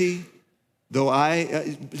propensity, though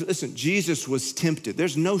listen, Jesus was tempted.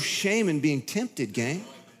 There's no shame in being tempted, gang.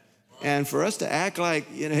 And for us to act like,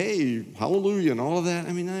 you know, hey, hallelujah and all of that,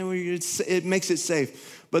 I mean, it makes it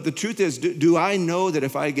safe. But the truth is, do I know that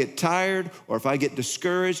if I get tired or if I get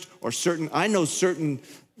discouraged or I know certain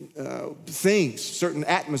things, certain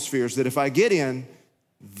atmospheres that if I get in,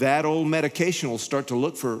 that old medication I'll start to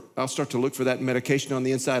look for that medication on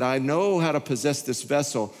the inside. I know how to possess this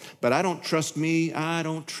vessel, but I don't trust me.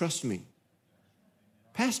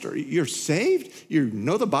 Pastor, you're saved? You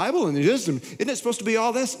know the Bible and isn't it supposed to be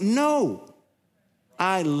all this? No,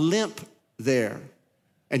 I limp there.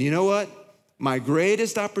 And you know what? My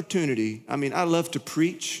greatest opportunity, I love to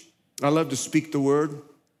preach. I love to speak the word.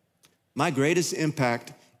 My greatest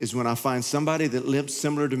impact is when I find somebody that limps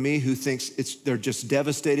similar to me who thinks they're just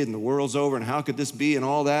devastated and the world's over and how could this be and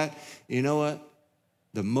all that. You know what?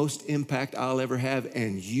 The most impact I'll ever have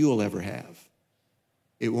and you'll ever have,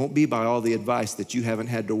 it won't be by all the advice that you haven't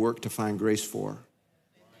had to work to find grace for.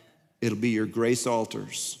 It'll be your grace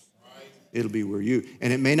altars. It'll be where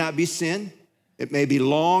and it may not be sin. It may be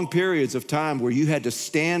long periods of time where you had to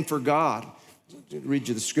stand for God. Read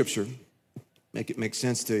you the scripture, make it make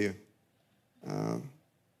sense to you.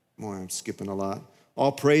 Boy, I'm skipping a lot.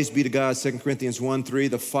 All praise be to God, 2 Corinthians 1:3,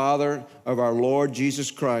 the Father of our Lord Jesus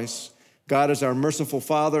Christ. God is our merciful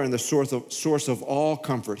Father and the source of all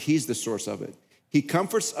comfort. He's the source of it. He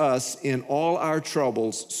comforts us in all our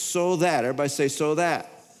troubles so that, everybody say so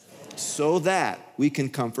that we can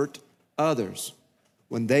comfort others.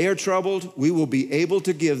 When they are troubled, we will be able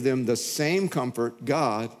to give them the same comfort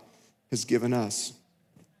God has given us.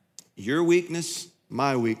 Your weakness,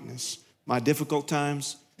 my difficult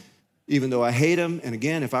times, even though I hate them, and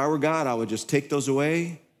again, if I were God, I would just take those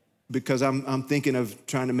away because I'm thinking of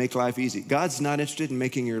trying to make life easy. God's not interested in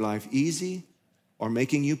making your life easy or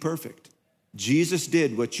making you perfect. Jesus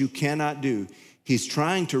did what you cannot do. He's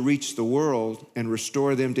trying to reach the world and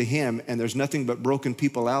restore them to him, and there's nothing but broken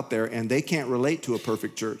people out there, and they can't relate to a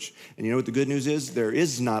perfect church. And you know what the good news is? There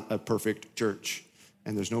is not a perfect church,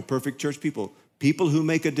 and there's no perfect church people. People who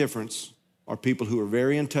make a difference are people who are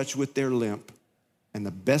very in touch with their limp, and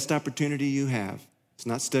the best opportunity you have is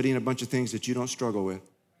not studying a bunch of things that you don't struggle with.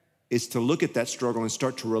 It's to look at that struggle and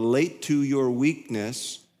start to relate to your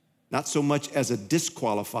weakness, not so much as a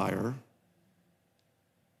disqualifier,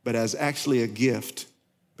 but as actually a gift,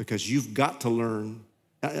 because you've got to learn.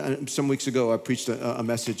 Some weeks ago, I preached a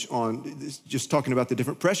message on just talking about the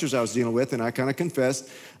different pressures I was dealing with, and I kind of confessed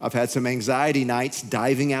I've had some anxiety nights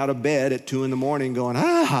diving out of bed at 2 a.m.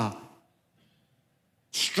 going,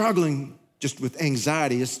 struggling just with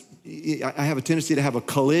anxiety. I have a tendency to have a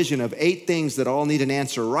collision of 8 things that all need an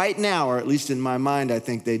answer right now, or at least in my mind, I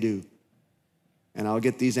think they do. And I'll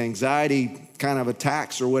get these anxiety kind of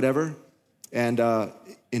attacks or whatever,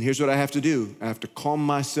 and here's what I have to do. I have to calm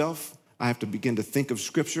myself. I have to begin to think of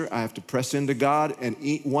scripture. I have to press into God, and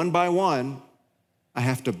one by one, I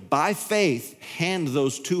have to, by faith, hand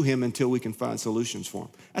those to him until we can find solutions for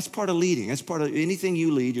them. That's part of leading. That's part of anything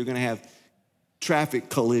you lead. You're going to have traffic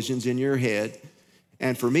collisions in your head.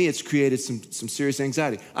 And for me, it's created some serious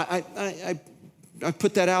anxiety. I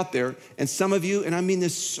put that out there, and some of you, and I mean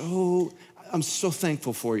this I'm so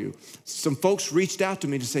thankful for you. Some folks reached out to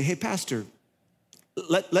me to say, hey, Pastor,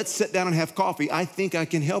 let's sit down and have coffee. I think I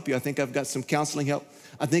can help you. I think I've got some counseling help.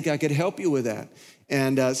 I think I could help you with that.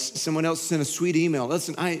 And someone else sent a sweet email.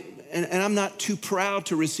 Listen, I'm not too proud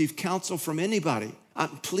to receive counsel from anybody.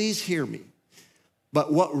 Please hear me.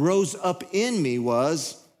 But what rose up in me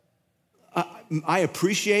was, I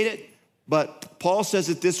appreciate it, but Paul says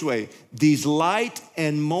it this way: these light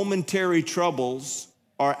and momentary troubles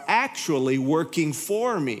are actually working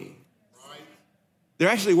for me. They're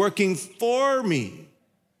actually working for me.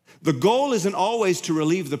 The goal isn't always to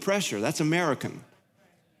relieve the pressure. That's American.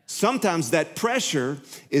 Sometimes that pressure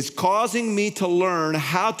is causing me to learn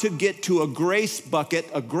how to get to a grace bucket,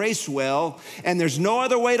 a grace well, and there's no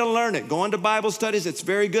other way to learn it. Going to Bible studies, it's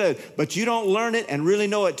very good, but you don't learn it and really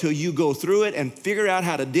know it till you go through it and figure out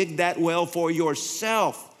how to dig that well for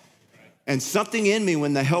yourself. And something in me,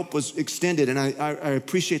 when the help was extended, and I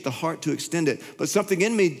appreciate the heart to extend it, but something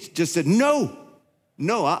in me just said, no,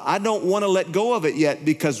 I don't want to let go of it yet,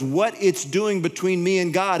 because what it's doing between me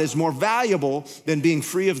and God is more valuable than being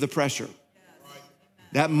free of the pressure.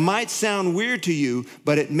 That might sound weird to you,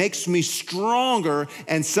 but it makes me stronger.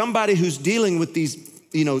 And somebody who's dealing with these,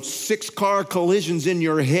 6-car collisions in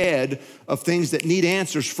your head of things that need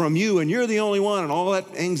answers from you, and you're the only one, and all that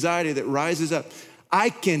anxiety that rises up, I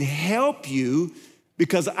can help you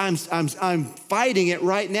because I'm fighting it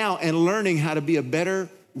right now and learning how to be a better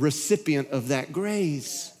recipient of that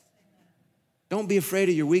grace. Don't be afraid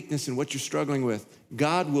of your weakness and what you're struggling with.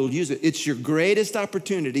 God will use it. It's your greatest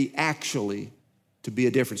opportunity, actually, to be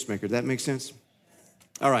a difference maker. That makes sense?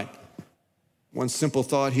 All right. One simple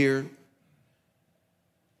thought here.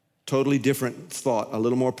 Totally different thought, a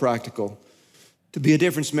little more practical. To be a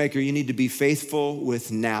difference maker, you need to be faithful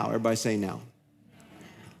with now. Everybody say now.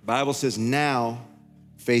 The Bible says now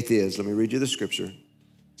faith is. Let me read you the scripture.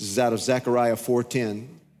 This is out of Zechariah 4:10.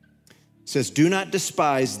 It says, do not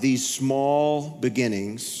despise these small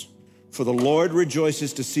beginnings, for the Lord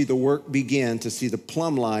rejoices to see the work begin, to see the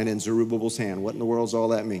plumb line in Zerubbabel's hand. What in the world does all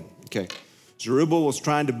that mean? Okay. Zerubbabel was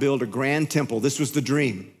trying to build a grand temple. This was the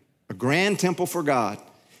dream, a grand temple for God.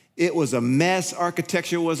 It was a mess.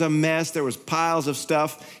 Architecture was a mess. There was piles of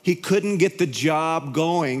stuff. He couldn't get the job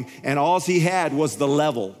going, and all he had was the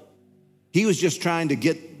level. He was just trying to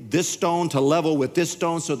get this stone to level with this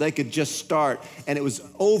stone so they could just start. And it was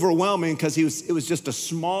overwhelming because it was just a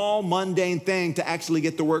small, mundane thing to actually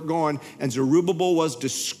get the work going. And Zerubbabel was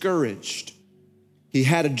discouraged. He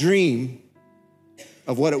had a dream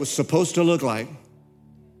of what it was supposed to look like.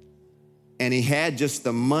 And he had just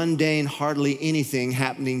the mundane, hardly anything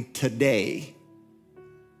happening today.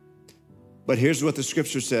 But here's what the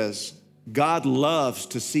scripture says. God loves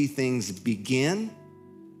to see things begin.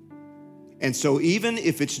 And so even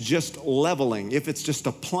if it's just leveling, if it's just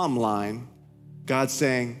a plumb line, God's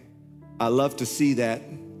saying, I love to see that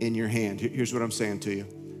in your hand. Here's what I'm saying to you.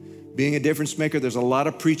 Being a difference maker, there's a lot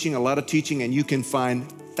of preaching, a lot of teaching, and you can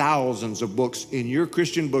find thousands of books in your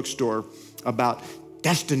Christian bookstore about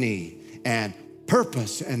destiny and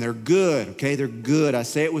purpose, and they're good, okay? They're good. I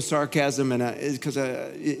say it with sarcasm, and because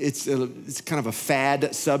it's kind of a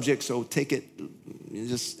fad subject, so take it,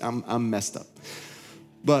 I'm messed up.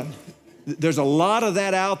 But there's a lot of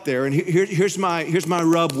that out there, and here's my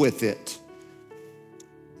rub with it.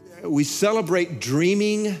 We celebrate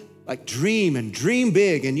dreaming, like dream and dream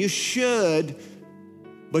big, and you should,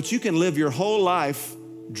 but you can live your whole life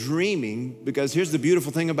dreaming, because here's the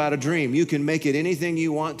beautiful thing about a dream. You can make it anything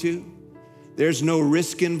you want to. There's no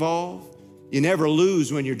risk involved. You never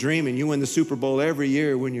lose when you're dreaming. You win the Super Bowl every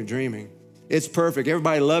year when you're dreaming. It's perfect.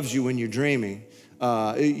 Everybody loves you when you're dreaming.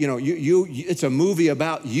 It's a movie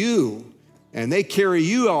about you, and they carry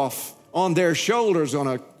you off on their shoulders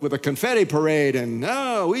with a confetti parade, and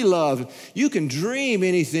we love. You can dream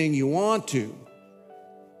anything you want to.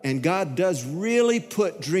 And God does really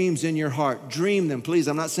put dreams in your heart. Dream them, please.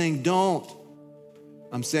 I'm not saying don't.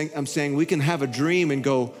 I'm saying we can have a dream and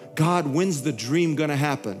go, God, when's the dream gonna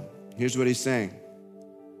happen? Here's what he's saying.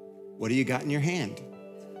 What do you got in your hand?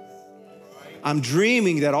 I'm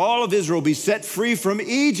dreaming that all of Israel be set free from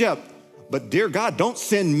Egypt. But dear God, don't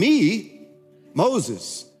send me,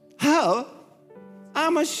 Moses. How?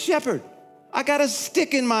 I'm a shepherd. I got a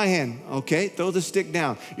stick in my hand. Okay, throw the stick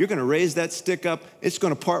down. You're gonna raise that stick up. It's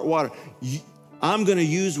gonna part water. I'm gonna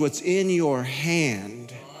use what's in your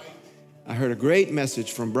hand. I heard a great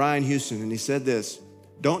message from Brian Houston, and he said this: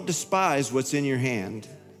 don't despise what's in your hand,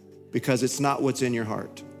 because it's not what's in your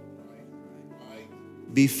heart.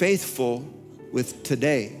 Be faithful with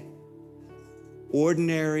today.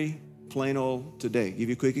 Ordinary, plain old today. Give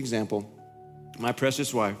you a quick example. My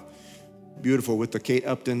precious wife, beautiful with the Kate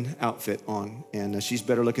Upton outfit on, and she's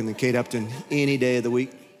better looking than Kate Upton any day of the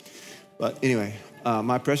week. But anyway,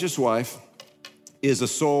 my precious wife is a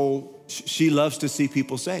soul. She loves to see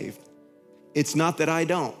people saved. It's not that I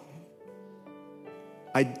don't.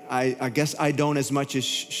 I guess I don't as much as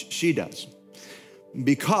she does.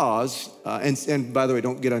 Because, and by the way,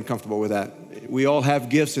 don't get uncomfortable with that. We all have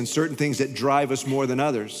gifts and certain things that drive us more than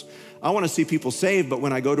others. I want to see people saved, but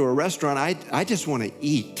when I go to a restaurant, I just want to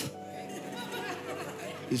eat.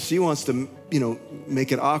 She wants to,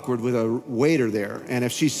 make it awkward with a waiter there. And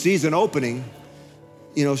if she sees an opening,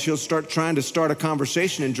 she'll start trying to start a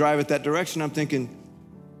conversation and drive it that direction. I'm thinking,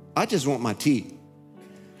 I just want my tea.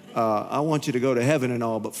 I want you to go to heaven and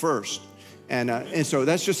all, but first. And so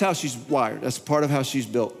that's just how she's wired. That's part of how she's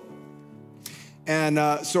built.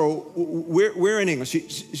 And so we're in England.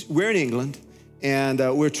 We're in England, and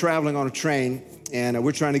we're traveling on a train, and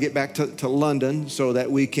we're trying to get back to London so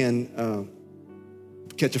that we can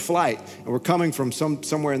catch a flight. And we're coming from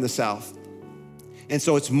somewhere in the south. And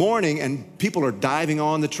so it's morning, and people are diving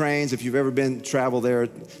on the trains. If you've ever been travel there,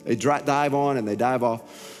 they dive on and they dive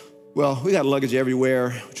off. Well, we got luggage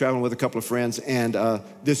everywhere, traveling with a couple of friends, and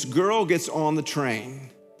this girl gets on the train,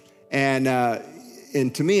 and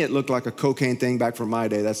to me it looked like a cocaine thing back from my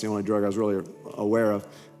day. That's the only drug I was really aware of.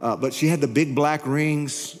 But she had the big black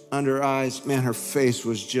rings under her eyes. Man, her face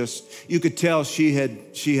was just, you could tell she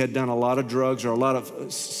had done a lot of drugs or a lot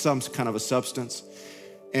of some kind of a substance.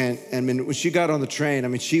 And when she got on the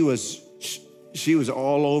train, she was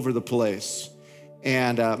all over the place.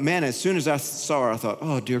 And man, as soon as I saw her, I thought,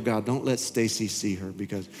 oh, dear God, don't let Stacy see her,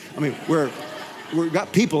 because, we've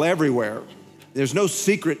got people everywhere. There's no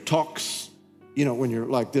secret talks you know, when you're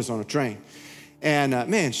like this on a train. And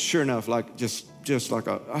man, sure enough, like just like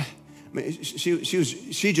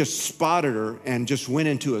she just spotted her and just went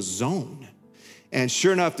into a zone. And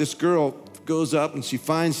sure enough, this girl goes up and she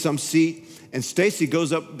finds some seat, and Stacy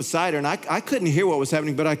goes up beside her, and I couldn't hear what was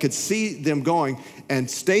happening, but I could see them going, and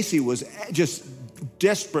Stacy was just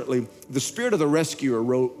desperately, the spirit of the rescuer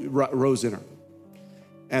rose in her.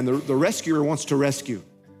 And the rescuer wants to rescue.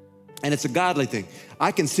 And it's a godly thing.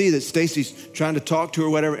 I can see that Stacy's trying to talk to her,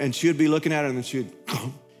 whatever, and she would be looking at her, and then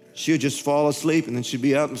she would just fall asleep, and then she'd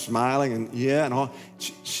be up and smiling, and and all.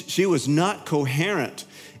 She was not coherent.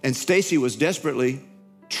 And Stacy was desperately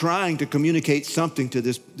trying to communicate something to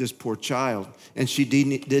this poor child, and she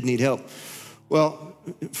did need help. Well,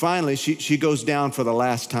 finally, she goes down for the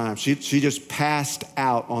last time. She just passed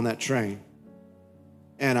out on that train.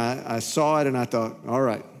 And I saw it, and I thought, all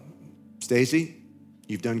right, Stacy,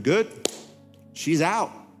 you've done good. She's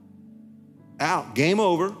out. Out. Game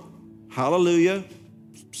over. Hallelujah.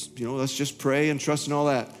 You know, let's just pray and trust and all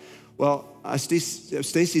that. Well,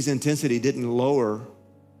 Stacy's intensity didn't lower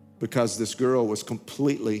because this girl was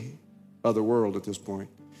completely otherworld at this point.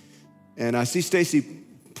 And I see Stacy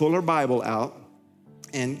pull her Bible out.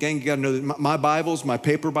 And gang, you gotta know that my Bibles, my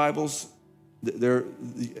paper Bibles, they're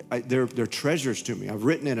treasures to me. I've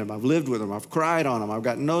written in them, I've lived with them, I've cried on them, I've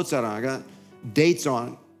got notes out on them, I got dates on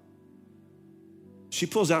them. She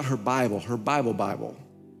pulls out her Bible,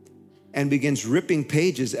 and begins ripping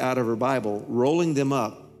pages out of her Bible, rolling them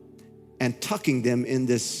up, and tucking them in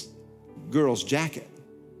this girl's jacket.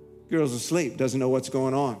 Girl's asleep, doesn't know what's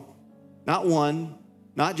going on. Not one,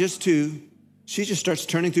 not just two. She just starts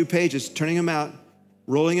turning through pages, turning them out,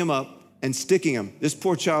 rolling them up, and sticking them. This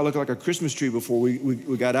poor child looked like a Christmas tree before we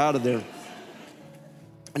got out of there.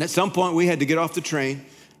 And at some point, we had to get off the train,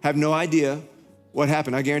 have no idea what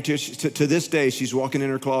happened. I guarantee you, to this day, she's walking in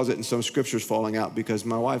her closet and some scripture's falling out because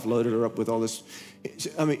my wife loaded her up with all this.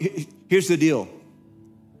 I mean, here's the deal.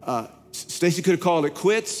 Stacy could have called it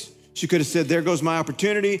quits. She could have said, there goes my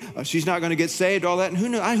opportunity. She's not going to get saved, all that. And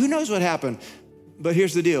who knows what happened? But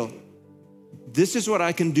here's the deal. This is what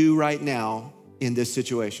I can do right now in this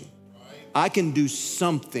situation. I can do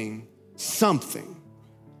something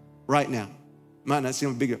right now. Might not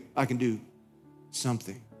seem big. I can do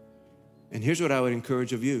something. And here's what I would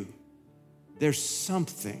encourage of you. There's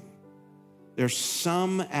something. There's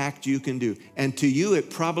some act you can do. And to you, it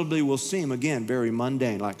probably will seem, again, very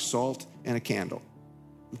mundane, like salt and a candle.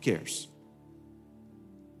 Who cares?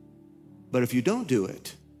 But if you don't do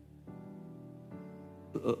it,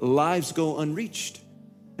 lives go unreached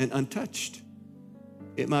and untouched.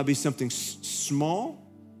 It might be something small,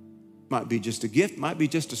 might be just a gift, might be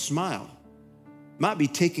just a smile, might be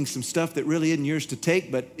taking some stuff that really isn't yours to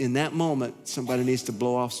take, but in that moment, somebody needs to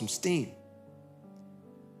blow off some steam.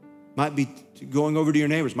 Might be going over to your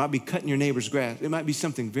neighbors, might be cutting your neighbor's grass. It might be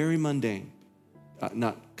something very mundane.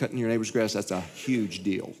 Not cutting your neighbor's grass, that's a huge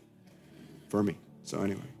deal for me. So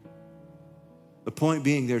anyway, the point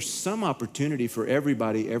being, there's some opportunity for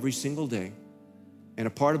everybody every single day. And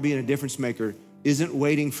a part of being a difference maker isn't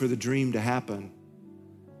waiting for the dream to happen.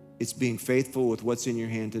 It's being faithful with what's in your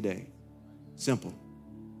hand today. Simple.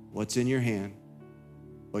 What's in your hand?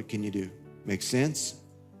 What can you do? Make sense?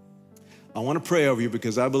 I want to pray over you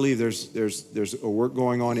because I believe there's a work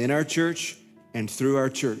going on in our church and through our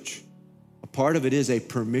church. A part of it is a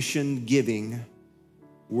permission-giving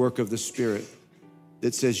work of the Spirit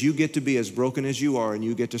that says you get to be as broken as you are and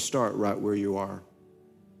you get to start right where you are.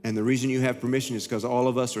 And the reason you have permission is because all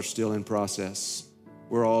of us are still in process.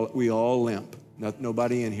 We all limp.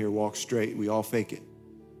 Nobody in here walks straight. We all fake it.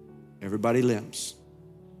 Everybody limps.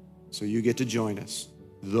 So you get to join us.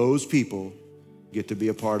 Those people get to be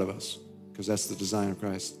a part of us because that's the design of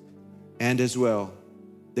Christ. And as well,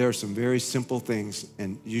 there are some very simple things,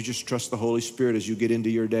 and you just trust the Holy Spirit as you get into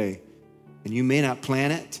your day. And you may not plan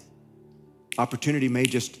it. Opportunity may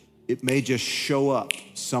just show up,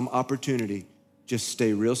 some opportunity. Just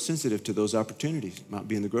stay real sensitive to those opportunities. It might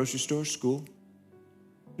be in the grocery store, school.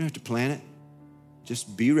 You don't have to plan it.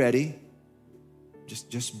 Just be ready.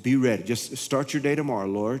 Just be ready. Just start your day tomorrow.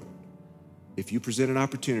 Lord, if you present an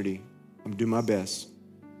opportunity, I'm gonna do my best.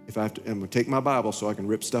 If I have to, I'm gonna take my Bible so I can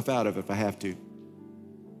rip stuff out of it if I have to.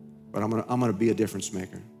 But I'm gonna be a difference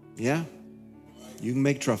maker. Yeah? You can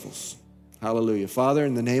make truffles. Hallelujah. Father,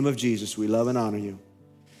 in the name of Jesus, we love and honor you.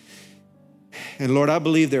 And Lord, I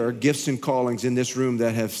believe there are gifts and callings in this room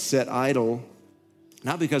that have set idle,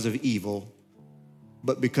 not because of evil,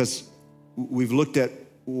 but because we've looked at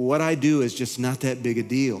what I do is just not that big a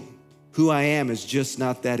deal. Who I am is just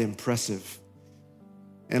not that impressive.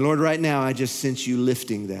 And Lord, right now, I just sense you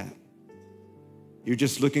lifting that. You're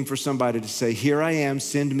just looking for somebody to say, here I am,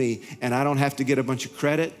 send me. And I don't have to get a bunch of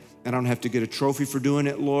credit. I don't have to get a trophy for doing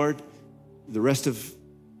it, Lord. The rest of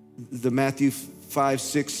the Matthew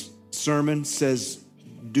 5-6 sermon says,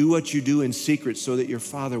 do what you do in secret so that your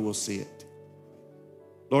Father will see it.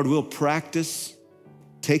 Lord, we'll practice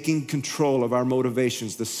taking control of our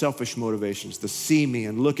motivations, the selfish motivations, the see me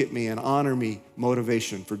and look at me and honor me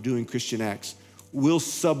motivation for doing Christian acts. We'll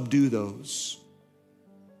subdue those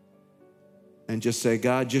and just say,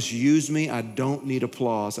 God, just use me. I don't need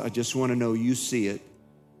applause. I just want to know you see it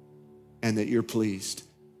and that you're pleased.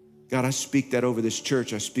 God, I speak that over this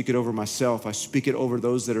church. I speak it over myself. I speak it over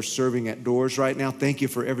those that are serving at doors right now. Thank you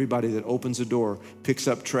for everybody that opens a door, picks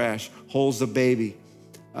up trash, holds a baby,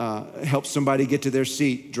 helps somebody get to their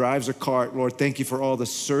seat, drives a cart. Lord, thank you for all the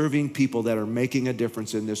serving people that are making a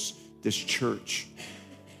difference in this church.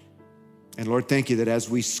 And Lord, thank you that as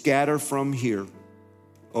we scatter from here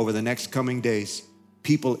over the next coming days,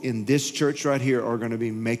 people in this church right here are going to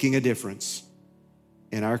be making a difference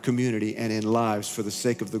in our community and in lives for the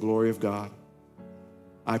sake of the glory of God.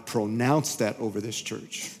 I pronounce that over this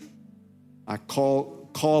church. I call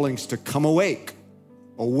callings to come awake.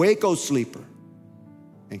 Awake, O sleeper,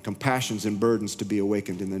 and compassions and burdens to be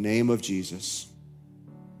awakened in the name of Jesus.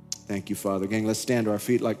 Thank you, Father. Gang, let's stand to our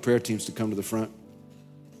feet like prayer teams to come to the front.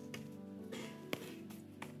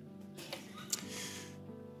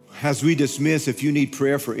 As we dismiss, if you need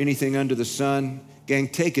prayer for anything under the sun, gang,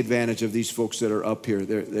 take advantage of these folks that are up here.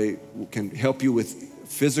 They can help you with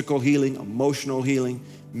physical healing, emotional healing,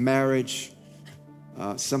 marriage.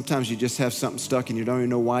 Sometimes you just have something stuck and you don't even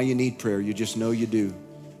know why you need prayer. You just know you do.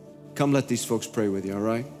 Come let these folks pray with you, all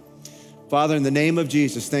right? Father, in the name of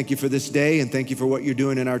Jesus, thank you for this day and thank you for what you're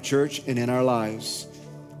doing in our church and in our lives.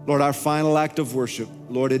 Lord, our final act of worship,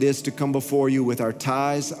 Lord, it is to come before you with our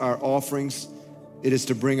tithes, our offerings. It is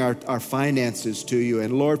to bring our finances to you.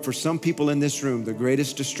 And Lord, for some people in this room, the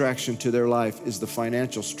greatest distraction to their life is the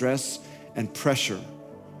financial stress and pressure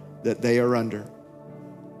that they are under.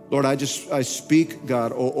 Lord, I speak,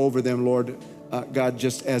 God, over them, Lord. God,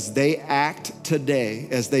 just as they act today,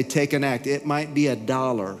 as they take an act, it might be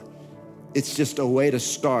 $1. It's just a way to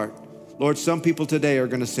start. Lord, some people today are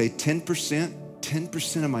going to say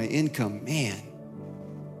 10% of my income, man.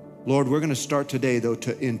 Lord, we're going to start today, though,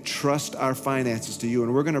 to entrust our finances to you,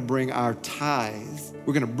 and we're going to bring our tithe.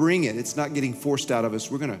 We're going to bring it. It's not getting forced out of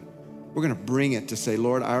us. We're going to bring it to say,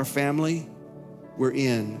 Lord, our family, we're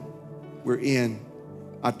in.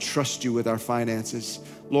 I trust you with our finances.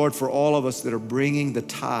 Lord, for all of us that are bringing the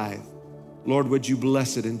tithe, Lord, would you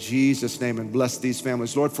bless it in Jesus' name and bless these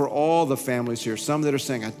families. Lord, for all the families here, some that are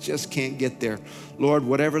saying, I just can't get there. Lord,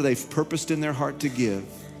 whatever they've purposed in their heart to give,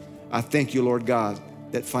 I thank you, Lord God,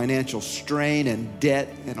 that financial strain and debt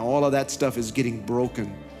and all of that stuff is getting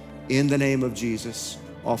broken in the name of Jesus.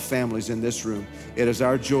 All families in this room, it is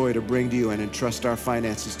our joy to bring to you and entrust our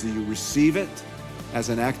finances to you. Receive it as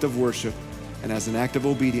an act of worship and as an act of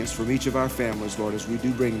obedience from each of our families, Lord, as we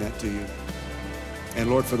do bring that to you. And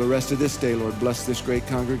Lord, for the rest of this day, Lord, bless this great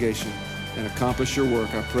congregation and accomplish your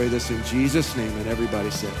work. I pray this in Jesus' name, and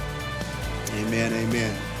everybody said, amen,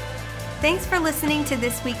 amen. Thanks for listening to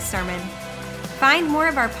this week's sermon. Find more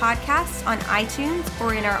of our podcasts on iTunes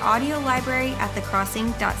or in our audio library at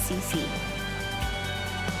thecrossing.cc.